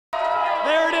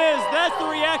There it is. That's the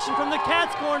reaction from the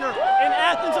Cats Corner in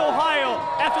Athens, Ohio,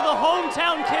 after the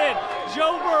hometown kid,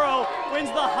 Joe Burrow, wins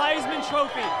the Heisman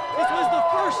Trophy. This was the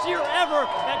first year ever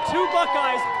that two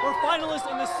Buckeyes were finalists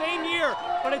in the same year,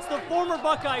 but it's the former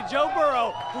Buckeye, Joe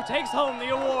Burrow, who takes home the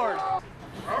award.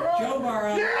 Joe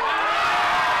Burrow.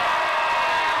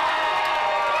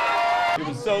 It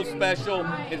was so special.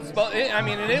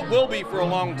 And it will be for a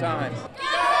long time.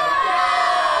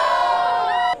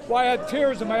 Well, I had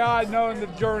tears in my eyes knowing the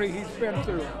journey he's been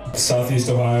through. Southeast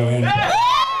Ohio and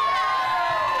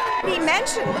he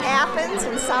mentioned Athens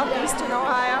and southeastern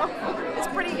Ohio. It's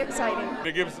pretty exciting.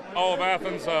 It gives all of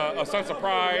Athens a sense of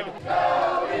pride.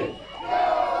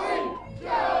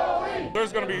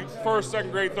 There's going to be first,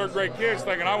 second grade, third grade kids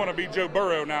thinking, I want to be Joe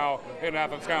Burrow now in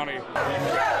Athens County.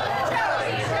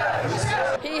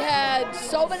 He had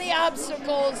so many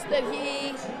obstacles that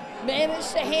he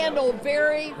managed to handle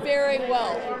very, very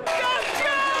well. Go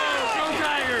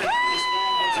Tigers!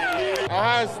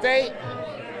 Ohio State,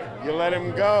 you let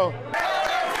him go.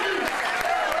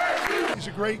 He's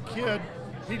a great kid.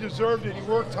 He deserved it. He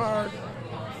worked hard,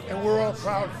 and we're all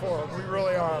proud for him. We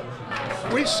really are.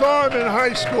 We saw him in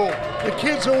high school. The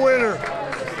kid's a winner.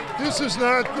 This is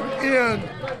not the end.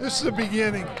 This is the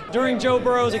beginning. During Joe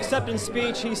Burrow's acceptance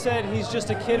speech, he said he's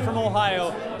just a kid from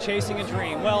Ohio chasing a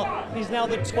dream. Well, he's now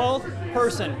the 12th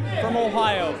person from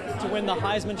Ohio to win the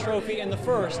Heisman Trophy and the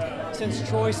first since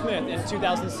Troy Smith in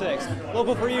 2006.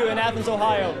 Local for you in Athens,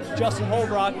 Ohio, Justin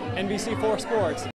Holbrook, NBC4 Sports.